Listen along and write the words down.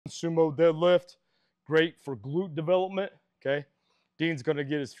Sumo Deadlift. Great for glute development, okay? Dean's gonna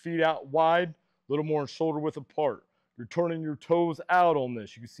get his feet out wide, a little more shoulder width apart. You're turning your toes out on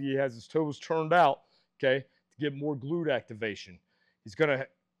this. You can see he has his toes turned out, okay, to get more glute activation. He's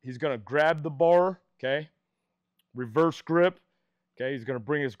gonna grab the bar, okay, reverse grip, okay. He's gonna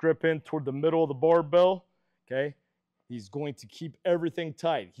bring his grip in toward the middle of the barbell, okay. He's going to keep everything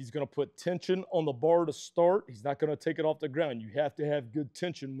tight. He's gonna put tension on the bar to start. He's not gonna take it off the ground. You have to have good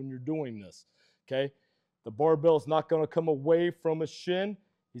tension when you're doing this, okay. The barbell is not gonna come away from his shin.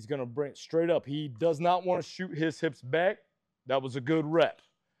 He's gonna bring it straight up. He does not want to shoot his hips back. That was a good rep,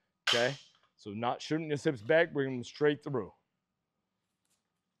 okay? So not shooting his hips back, bringing them straight through.